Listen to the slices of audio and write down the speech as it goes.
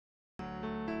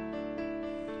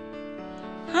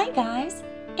Hi guys,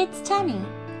 it's Tammy.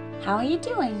 How are you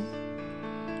doing?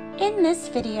 In this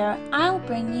video, I'll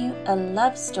bring you a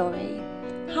love story.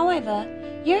 However,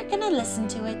 you're gonna listen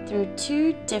to it through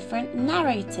two different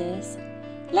narrators.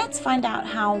 Let's find out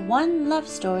how one love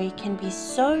story can be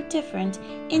so different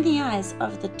in the eyes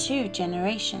of the two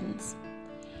generations.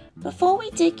 Before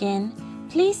we dig in,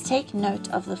 please take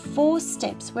note of the 4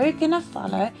 steps we're gonna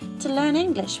follow to learn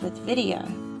English with video.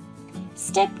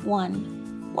 Step 1.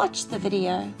 Watch the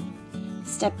video.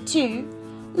 Step 2.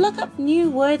 Look up new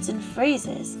words and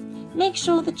phrases. Make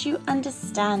sure that you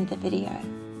understand the video.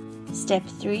 Step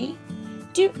 3.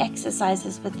 Do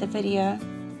exercises with the video.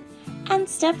 And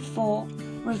step 4.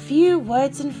 Review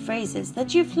words and phrases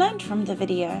that you've learned from the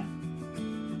video.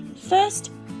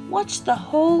 First, watch the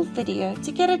whole video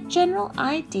to get a general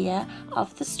idea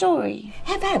of the story.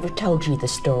 Have I ever told you the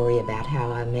story about how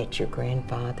I met your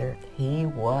grandfather? He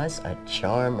was a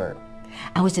charmer.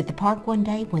 I was at the park one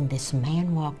day when this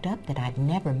man walked up that I'd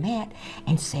never met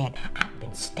and said, "I've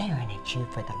been staring at you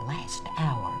for the last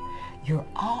hour. You're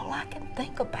all I can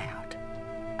think about."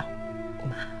 Oh,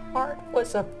 my heart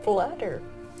was aflutter.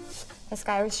 This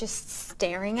guy was just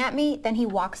staring at me, then he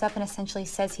walks up and essentially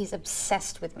says he's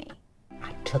obsessed with me.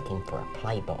 I took him for a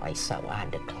playboy, so I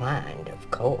declined, of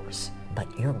course.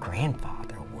 But your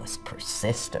grandfather was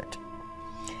persistent.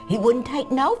 He wouldn't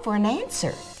take no for an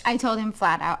answer. I told him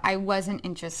flat out I wasn't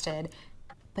interested,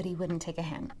 but he wouldn't take a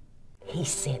hint. He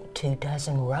sent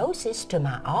 24 roses to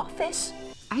my office.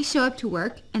 I show up to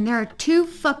work and there are 2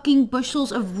 fucking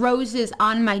bushels of roses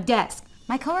on my desk.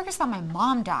 My coworkers thought my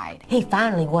mom died. He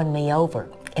finally won me over,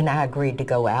 and I agreed to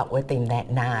go out with him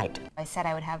that night. I said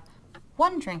I would have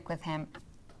 1 drink with him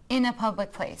in a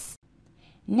public place.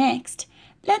 Next,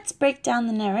 let's break down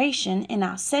the narration in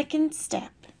our second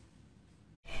step.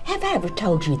 Have I ever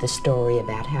told you the story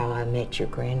about how I met your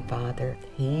grandfather?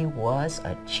 He was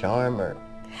a charmer.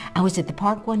 I was at the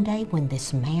park one day when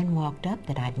this man walked up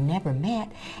that I'd never met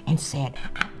and said,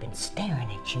 "I've been staring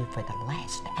at you for the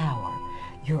last hour.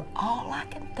 You're all I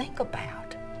can think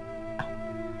about."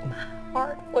 Oh, my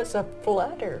heart was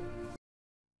aflutter.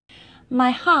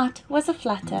 My heart was a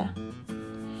flutter.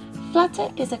 Flutter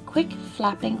is a quick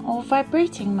flapping or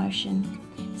vibrating motion.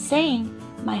 Saying,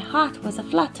 "My heart was a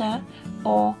flutter,"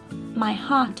 or "my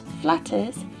heart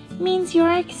flutters," means you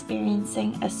are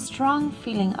experiencing a strong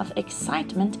feeling of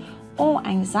excitement or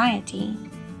anxiety.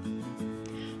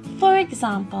 For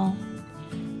example,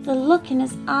 the look in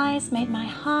his eyes made my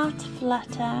heart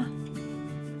flutter.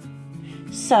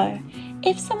 So,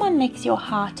 if someone makes your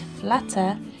heart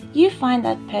flutter, you find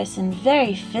that person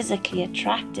very physically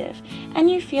attractive and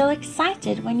you feel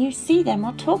excited when you see them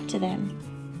or talk to them.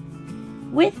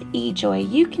 With eJOY,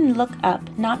 you can look up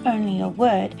not only a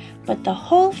word, but the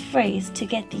whole phrase to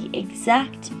get the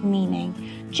exact meaning,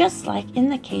 just like in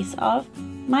the case of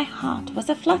 "my heart was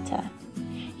a flutter."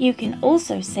 You can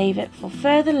also save it for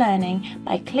further learning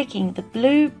by clicking the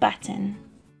blue button.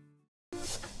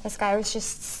 This guy was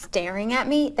just staring at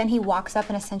me, then he walks up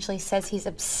and essentially says he's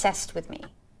obsessed with me.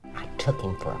 I took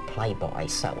him for a playboy,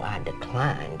 so I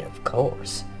declined, of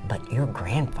course. But your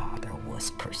grandfather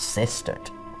was persistent.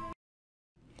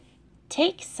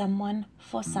 Take someone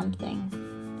for something.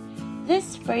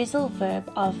 This phrasal verb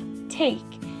of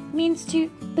take means to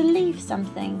believe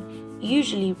something,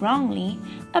 usually wrongly,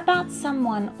 about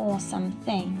someone or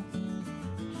something.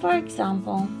 For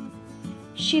example,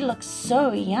 "She looks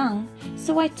so young,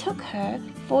 so I took her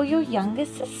for your younger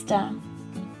sister."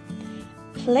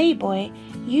 Playboy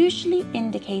usually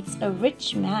indicates a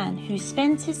rich man who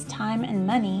spends his time and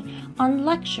money on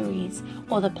luxuries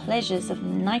or the pleasures of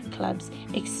nightclubs,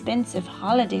 expensive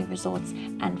holiday resorts,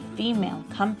 and female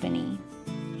company.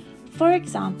 For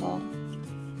example,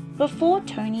 before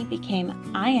Tony became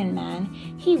Iron Man,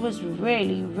 he was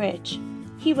really rich.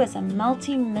 He was a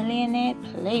multi-millionaire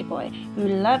playboy who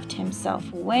loved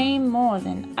himself way more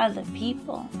than other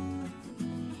people.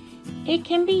 It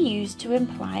can be used to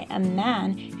imply a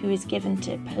man who is given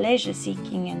to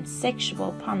pleasure-seeking and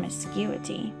sexual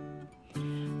promiscuity.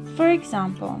 For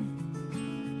example,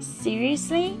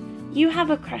 "Seriously? You have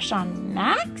a crush on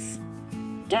Max?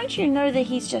 Don't you know that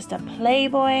he's just a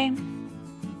playboy?"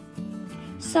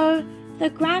 So,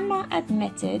 the grandma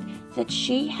admitted that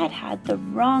she had had the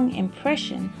wrong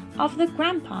impression of the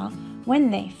grandpa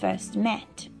when they first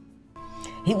met.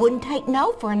 He wouldn't take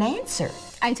no for an answer.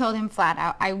 I told him flat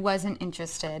out I wasn't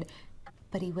interested,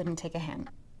 but he wouldn't take a hint.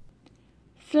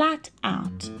 Flat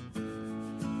out.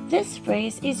 This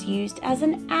phrase is used as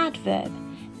an adverb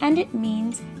and it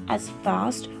means as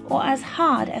fast or as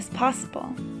hard as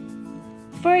possible.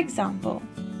 For example,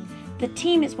 the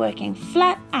team is working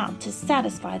flat out to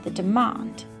satisfy the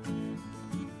demand.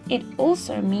 It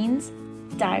also means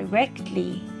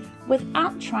directly,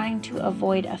 without trying to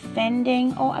avoid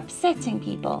offending or upsetting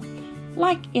people,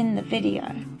 like in the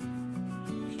video.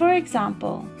 For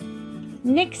example,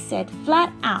 Nick said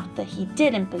flat out that he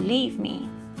didn't believe me.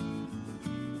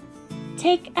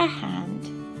 Take a hand.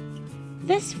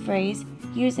 This phrase,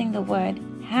 using the word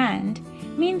hand,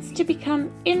 means to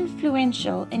become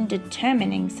influential in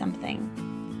determining something.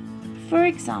 For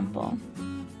example,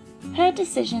 her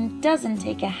decision doesn't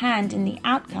take a hand in the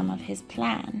outcome of his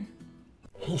plan.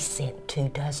 He sent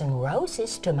 24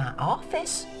 roses to my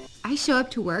office. I show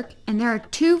up to work and there are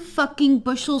 2 fucking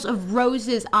bushels of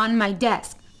roses on my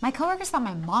desk. My coworkers thought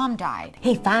my mom died.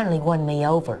 He finally won me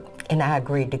over, and I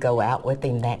agreed to go out with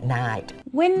him that night.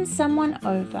 Win someone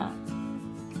over.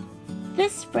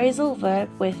 This phrasal verb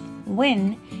with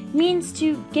win means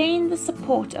to gain the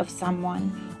support of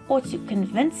someone or to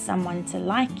convince someone to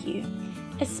like you,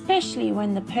 especially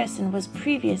when the person was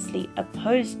previously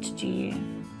opposed to you.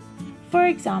 For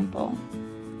example,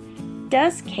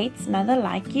 does Kate's mother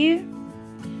like you?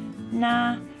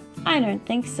 Nah, I don't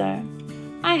think so.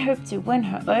 I hope to win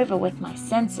her over with my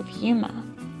sense of humor.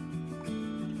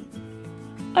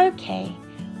 Okay,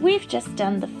 we've just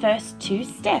done the first 2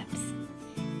 steps.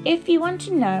 If you want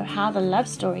to know how the love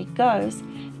story goes,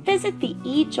 visit the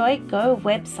eJOY Go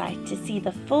website to see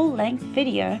the full-length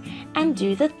video and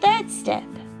do the 3rd step.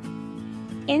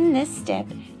 In this step,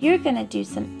 you're going to do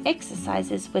some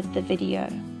exercises with the video.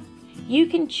 You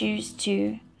can choose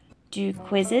to do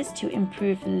quizzes to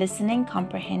improve listening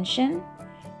comprehension,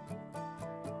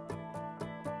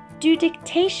 do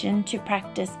dictation to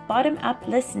practice bottom-up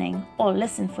listening or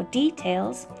listen for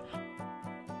details,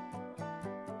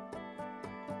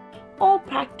 or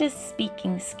practice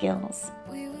speaking skills.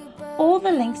 All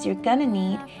the links you're gonna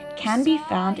need can be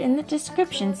found in the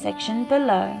description section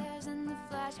below.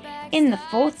 In the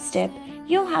 4th step,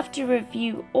 you'll have to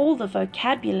review all the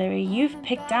vocabulary you've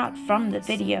picked out from the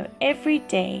video every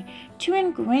day to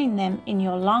ingrain them in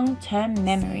your long-term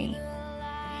memory.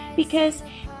 Because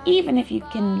even if you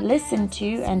can listen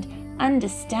to and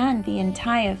understand the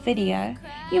entire video,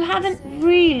 you haven't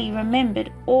really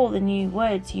remembered all the new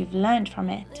words you've learned from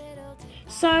it.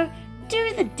 So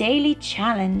do the daily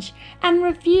challenge and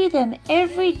review them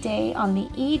every day on the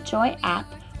eJOY app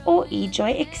or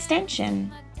eJOY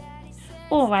extension.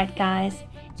 Alright guys,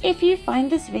 if you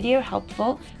find this video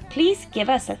helpful, please give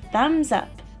us a thumbs up.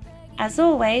 As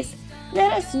always,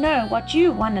 let us know what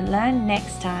you want to learn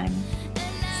next time.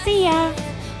 See ya!